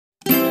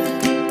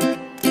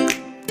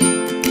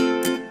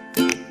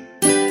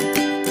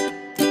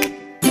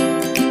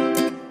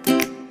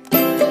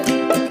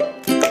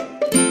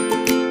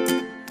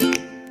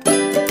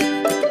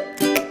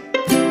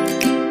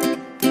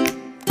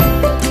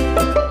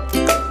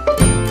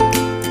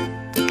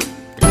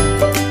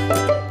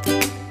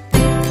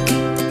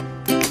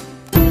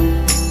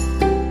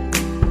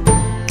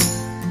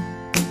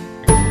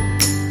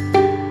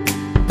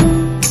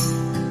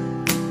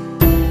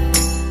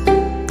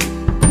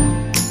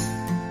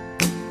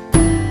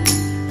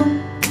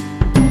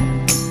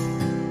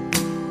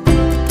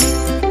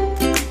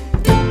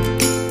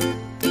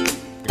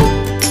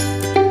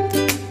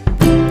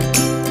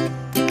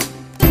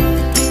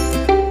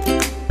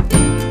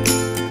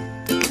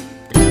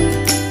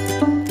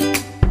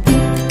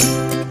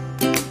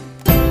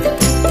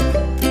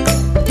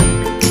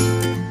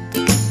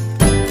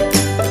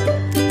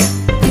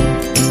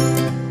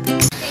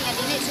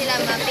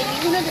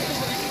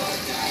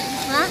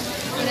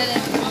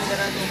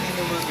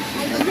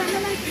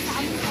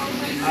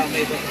Ah,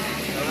 may ba?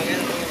 Lalagyan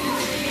mo.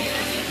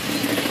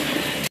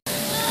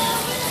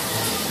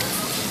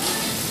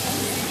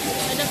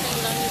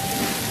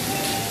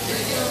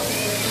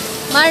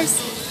 Mars.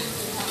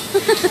 Oh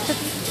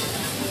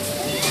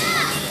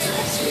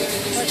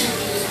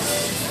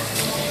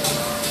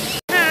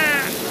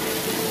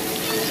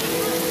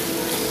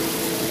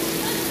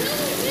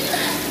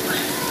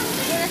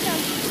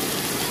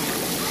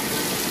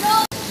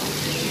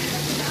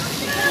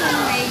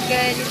my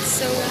god, it's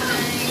so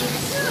nice.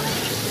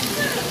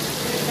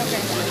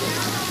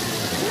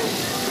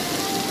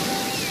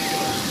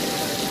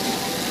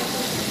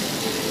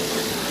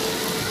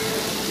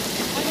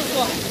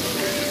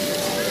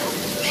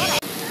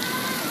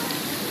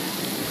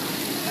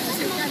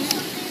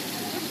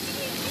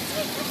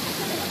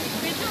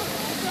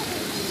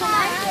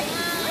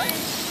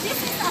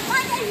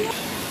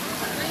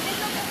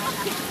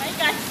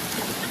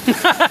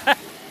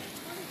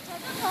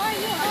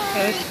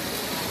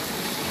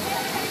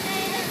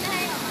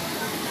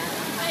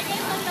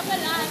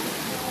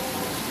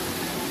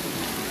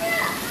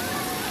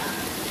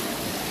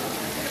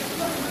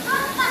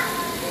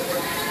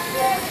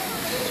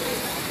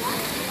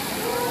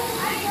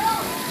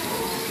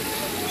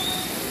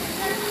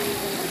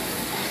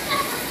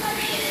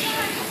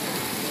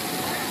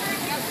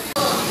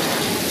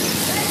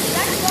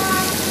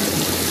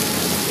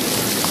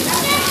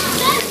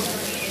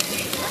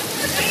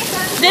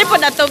 Dili po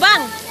na to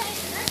bang?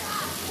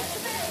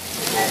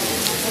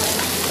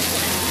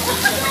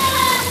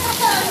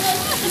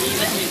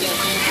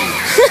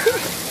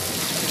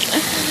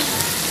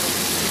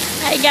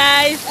 Hi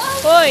guys!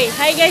 Hoy!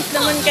 Hi guys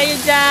naman kayo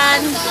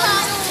dyan!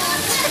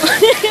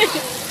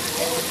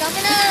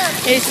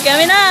 It's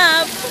coming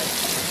up!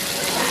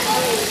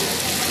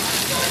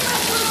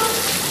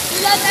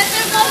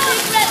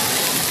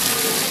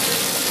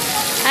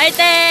 Hi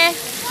te!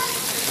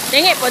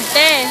 Tingi po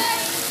te!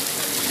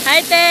 Hi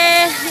te!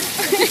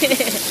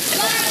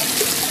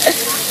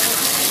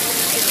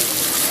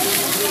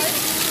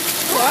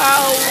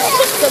 Wow!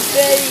 The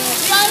baby!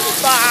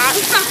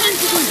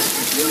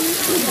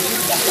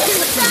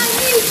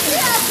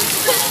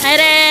 Hi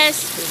Res!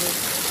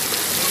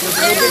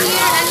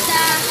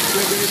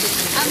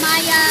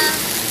 Amaya.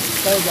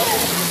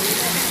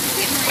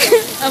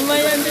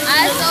 Amaya.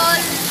 Asol.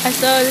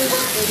 Asol.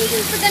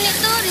 Sa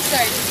ganito,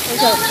 resort.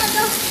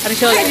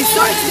 Resort.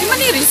 Resort? Di man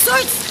ni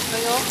resort.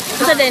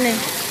 Isa din eh.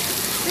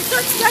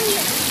 Resort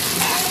gani.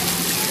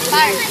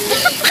 Park.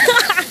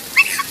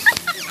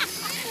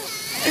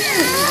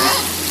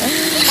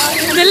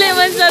 Dili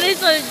man sa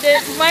resort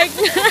eh. Park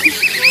na.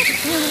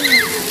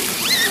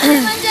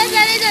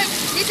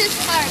 This is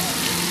park.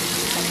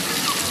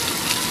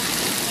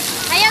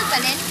 Ayaw pa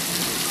rin.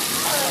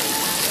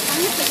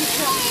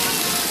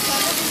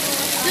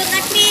 Look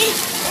at me.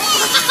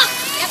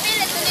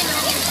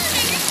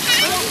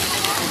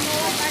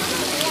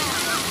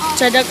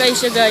 Sada kayo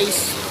siya guys.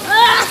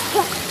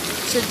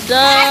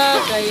 Sada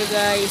kayo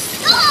guys.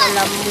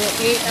 Akala mo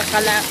eh.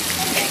 Akala.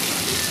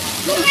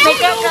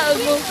 Nakakaog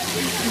mo.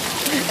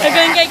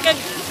 Kagang kay kag.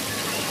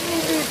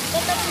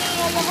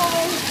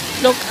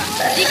 Look.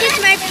 This is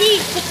my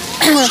peak.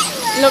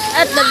 Look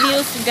at the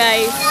views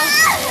guys.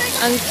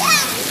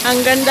 Ang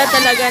ganda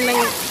talaga ng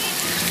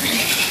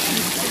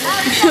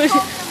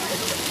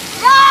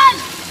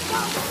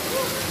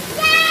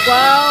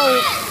wow,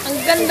 ang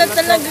ganda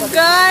talaga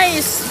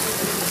guys.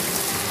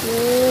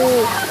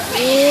 Oh,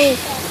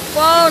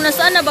 wow,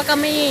 nasaan na ba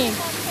kami?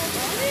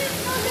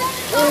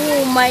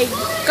 Oh my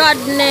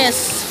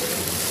goodness.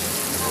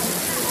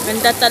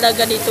 Ganda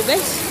talaga dito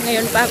guys.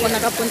 Ngayon pa ako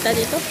nakapunta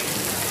dito.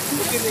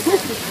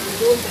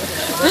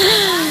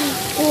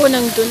 Oh,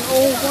 nandun.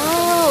 Oh,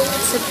 wow.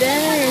 It's a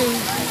day.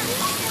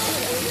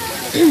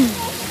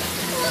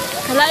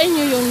 Kalain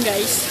nyo yun,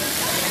 guys.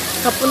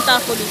 Kapunta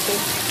ako dito.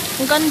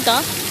 Ang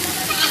ganda.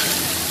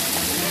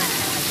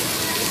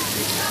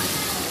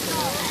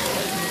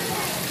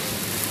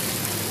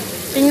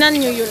 Tingnan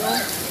nyo yun, oh.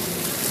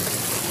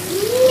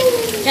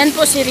 Yan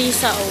po si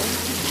Risa, oh.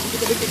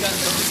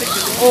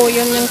 Oh,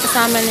 yun yung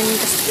kasama namin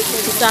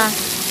isa.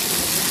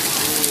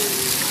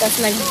 Tapos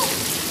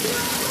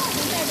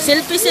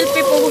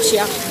selfie po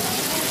siya.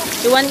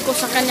 Iwan ko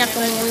sa kanya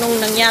kung anong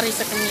nangyari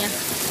sa kanya.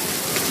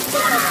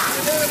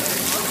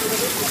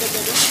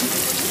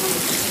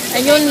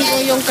 Ayun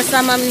yung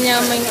kasama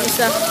niya may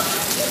isa.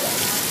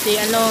 Si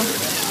ano.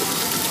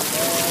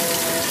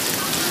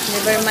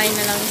 Never mind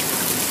na lang.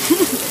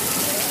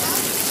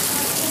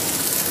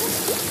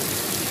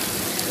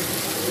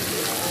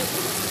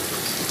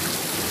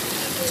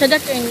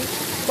 Sadak yung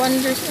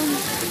wonders on.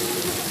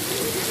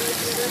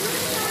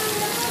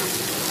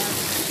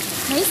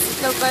 Nice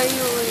daw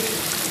kayo eh.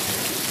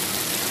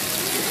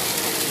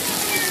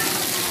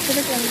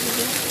 Sadak yung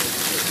video.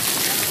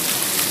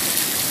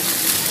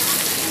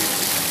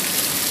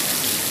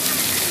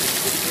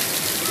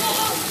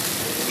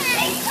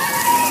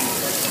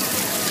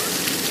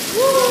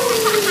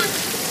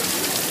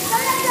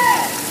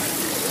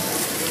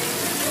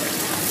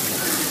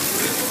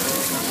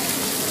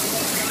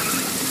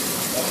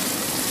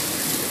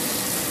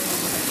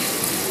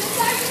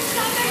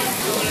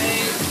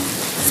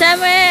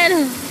 Samuel!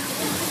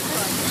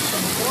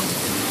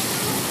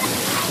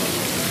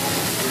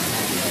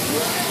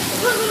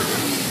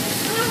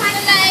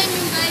 Malain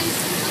yung guys.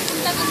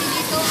 Punta kami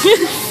dito.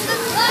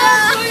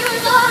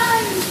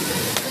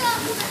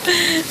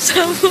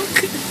 Sabog.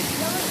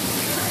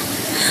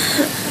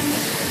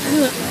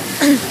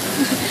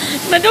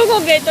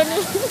 Madugog ito no.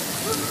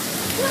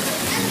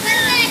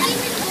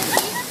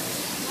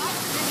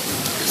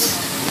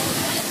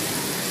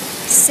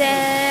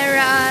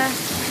 Sarah,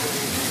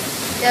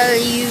 tell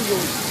you.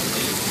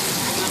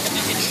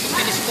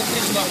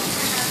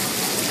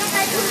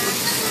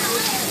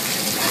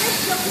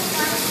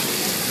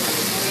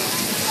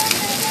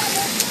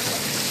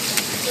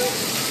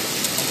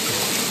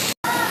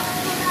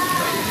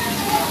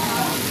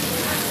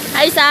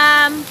 Hi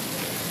Sam.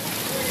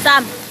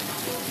 Sam.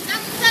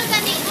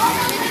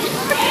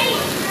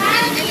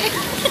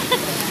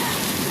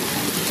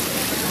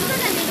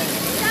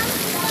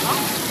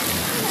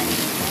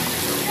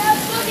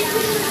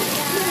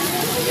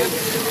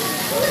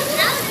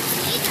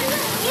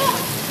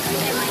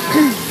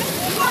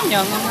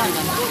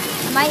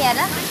 Amaya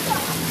lah.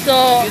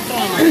 So,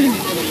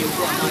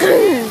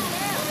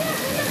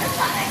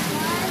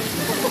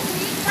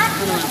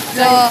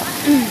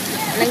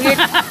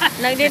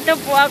 nandito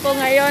po ako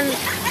ngayon.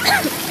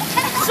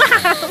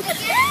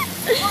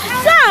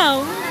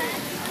 Sam!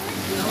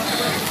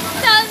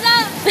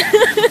 Sam!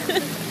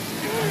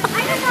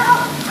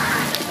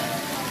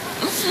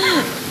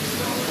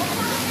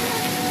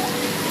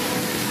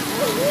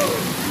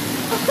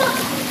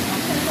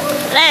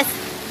 Les!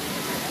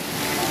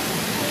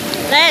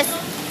 Les!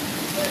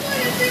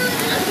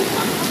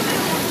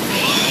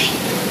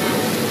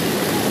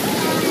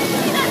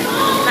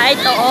 Hi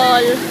to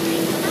all!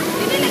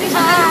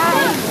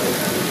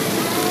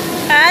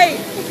 Hi!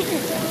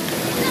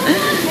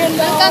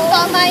 Welcome to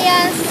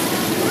Amaya's.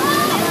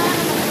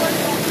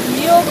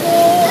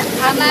 Yoko!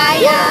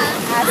 Amaya.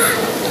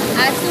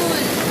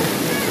 Azul.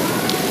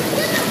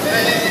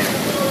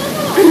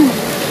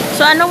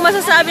 So, anong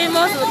masasabi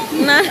mo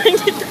na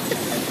nandito?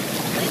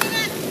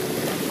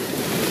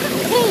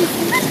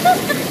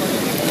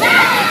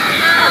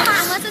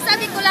 Ang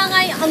masasabi ko lang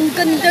ay, ang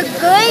ganda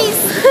guys!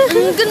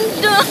 Ang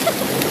ganda!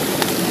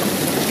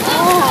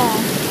 Oh.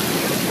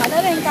 Ano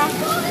rin ka?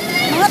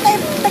 Mga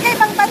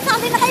taga-ibang bansa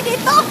din na kayo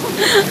dito.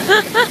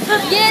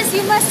 Yes,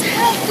 you must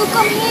have to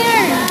come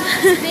here.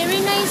 It's very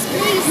nice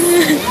place.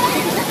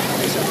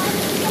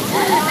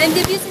 And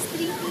the views is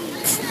pretty.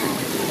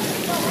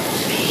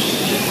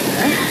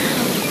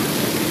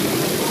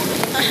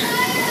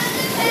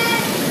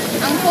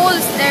 Ang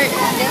pools, they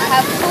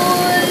have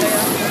pools.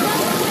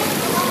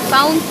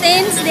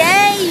 Fountains,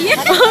 day!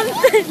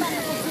 Fountain!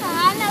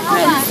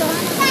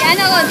 Yan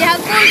ako, they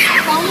have pools.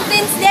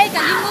 Fountains, day!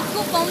 Kalimot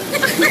ko,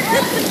 fountains.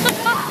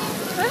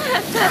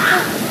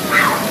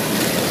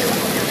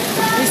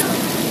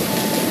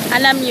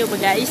 Alam niyo ba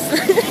guys?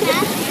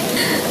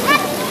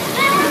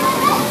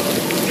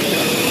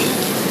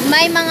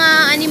 May mga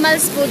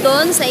animals po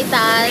doon sa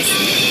itaas.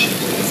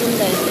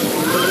 Sunday.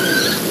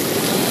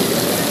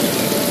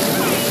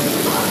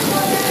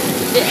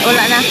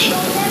 Wala na.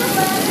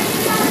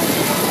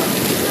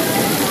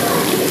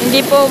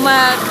 Hindi po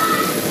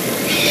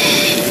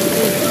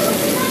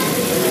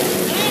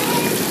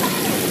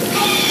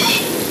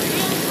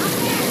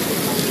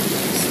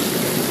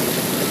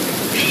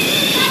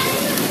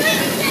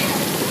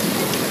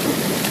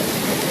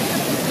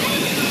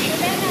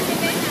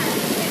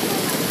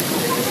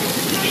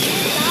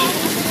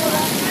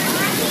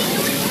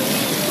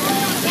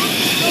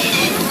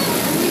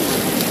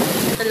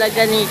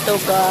talaga nito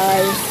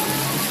guys.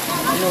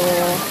 Ano,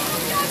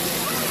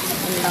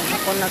 lang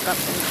ako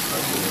nakapunta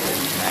dito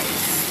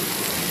guys.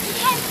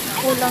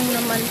 Kulang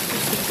naman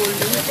physical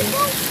din.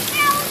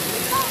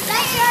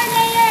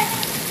 Layer.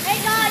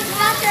 Hey guys,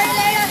 after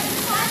layer.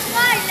 That's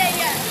my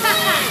layer.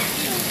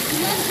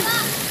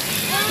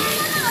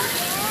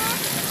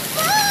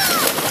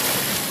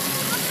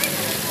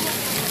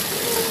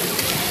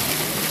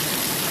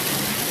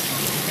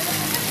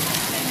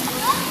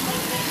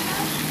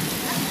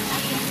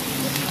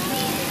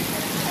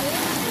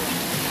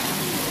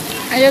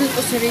 Ayun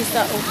po si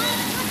Risa, oh.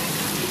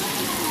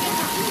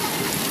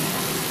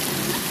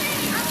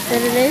 Si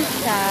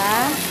Risa,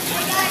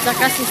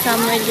 saka si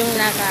Samuel yung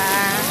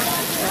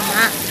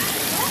naka-rama.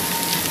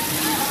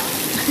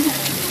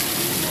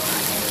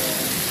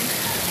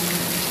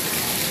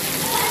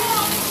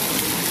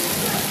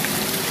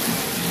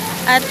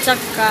 At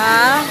saka,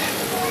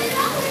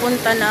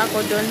 punta na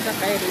ako doon sa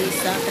kay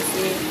Risa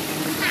kasi,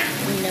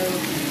 you know,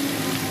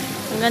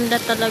 ang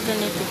ganda talaga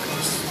nito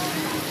guys.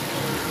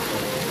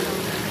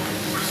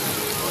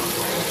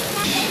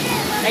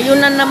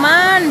 Ayun na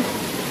naman.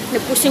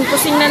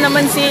 Nagpusing-pusing na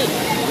naman si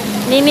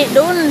Nini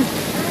doon.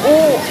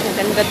 Oh, ang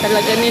ganda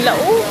talaga nila.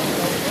 Oh.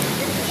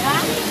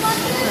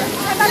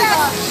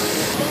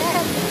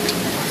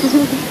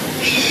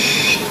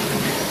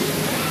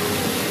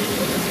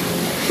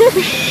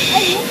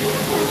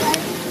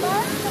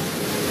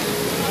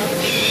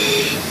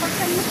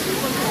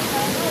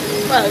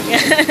 Wag.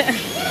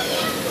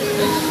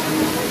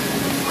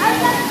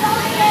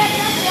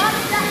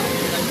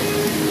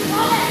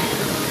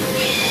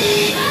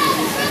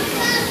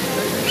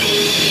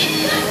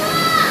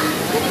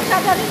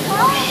 galing ko.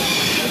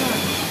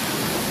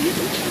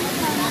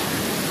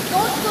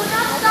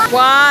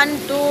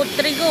 1, 2,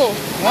 3, go.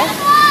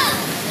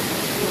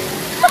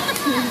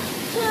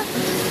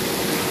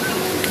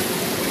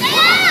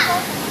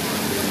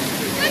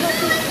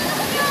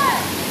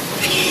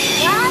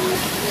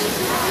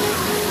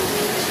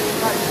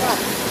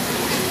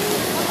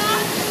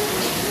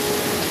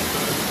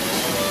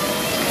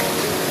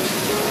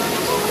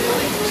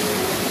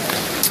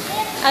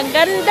 Ang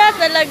ganda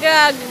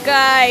talaga,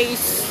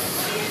 guys.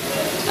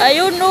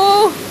 Ayun,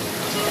 oh.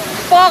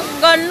 Pag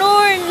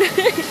ganun.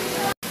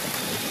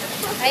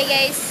 Hi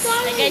guys.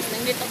 Hey, guys,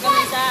 nandito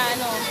kami sa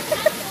ano.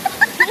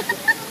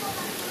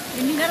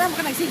 Hindi na ram ka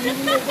nagsigil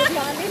ng yoga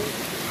sa amin.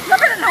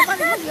 Dapat na naman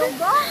yung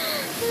yoga.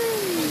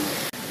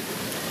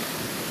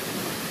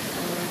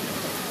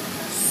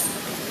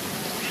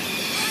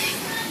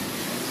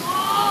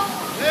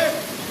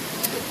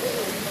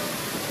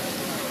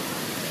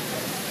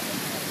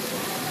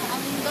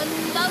 Ang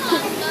ganda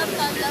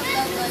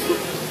talaga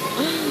guys.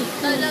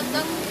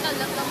 Talagang ng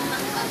ganda.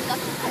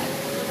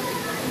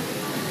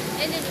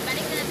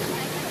 Balik na natin.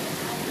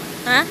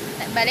 Ha?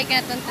 Balik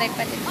na itong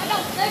tripod.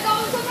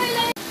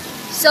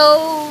 So,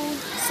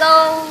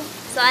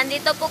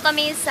 andito po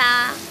kami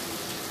sa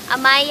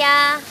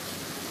Amaya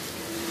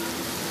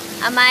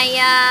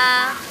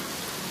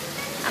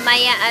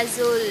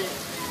Azul.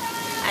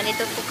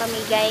 Andito po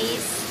kami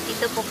guys.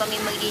 Dito po kami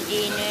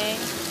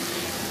mag-dinner.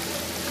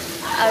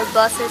 Our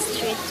bosses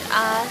treat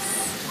us.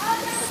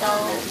 So,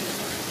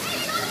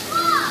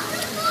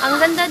 ang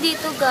ganda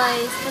dito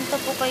guys. Punta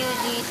po kayo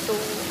dito.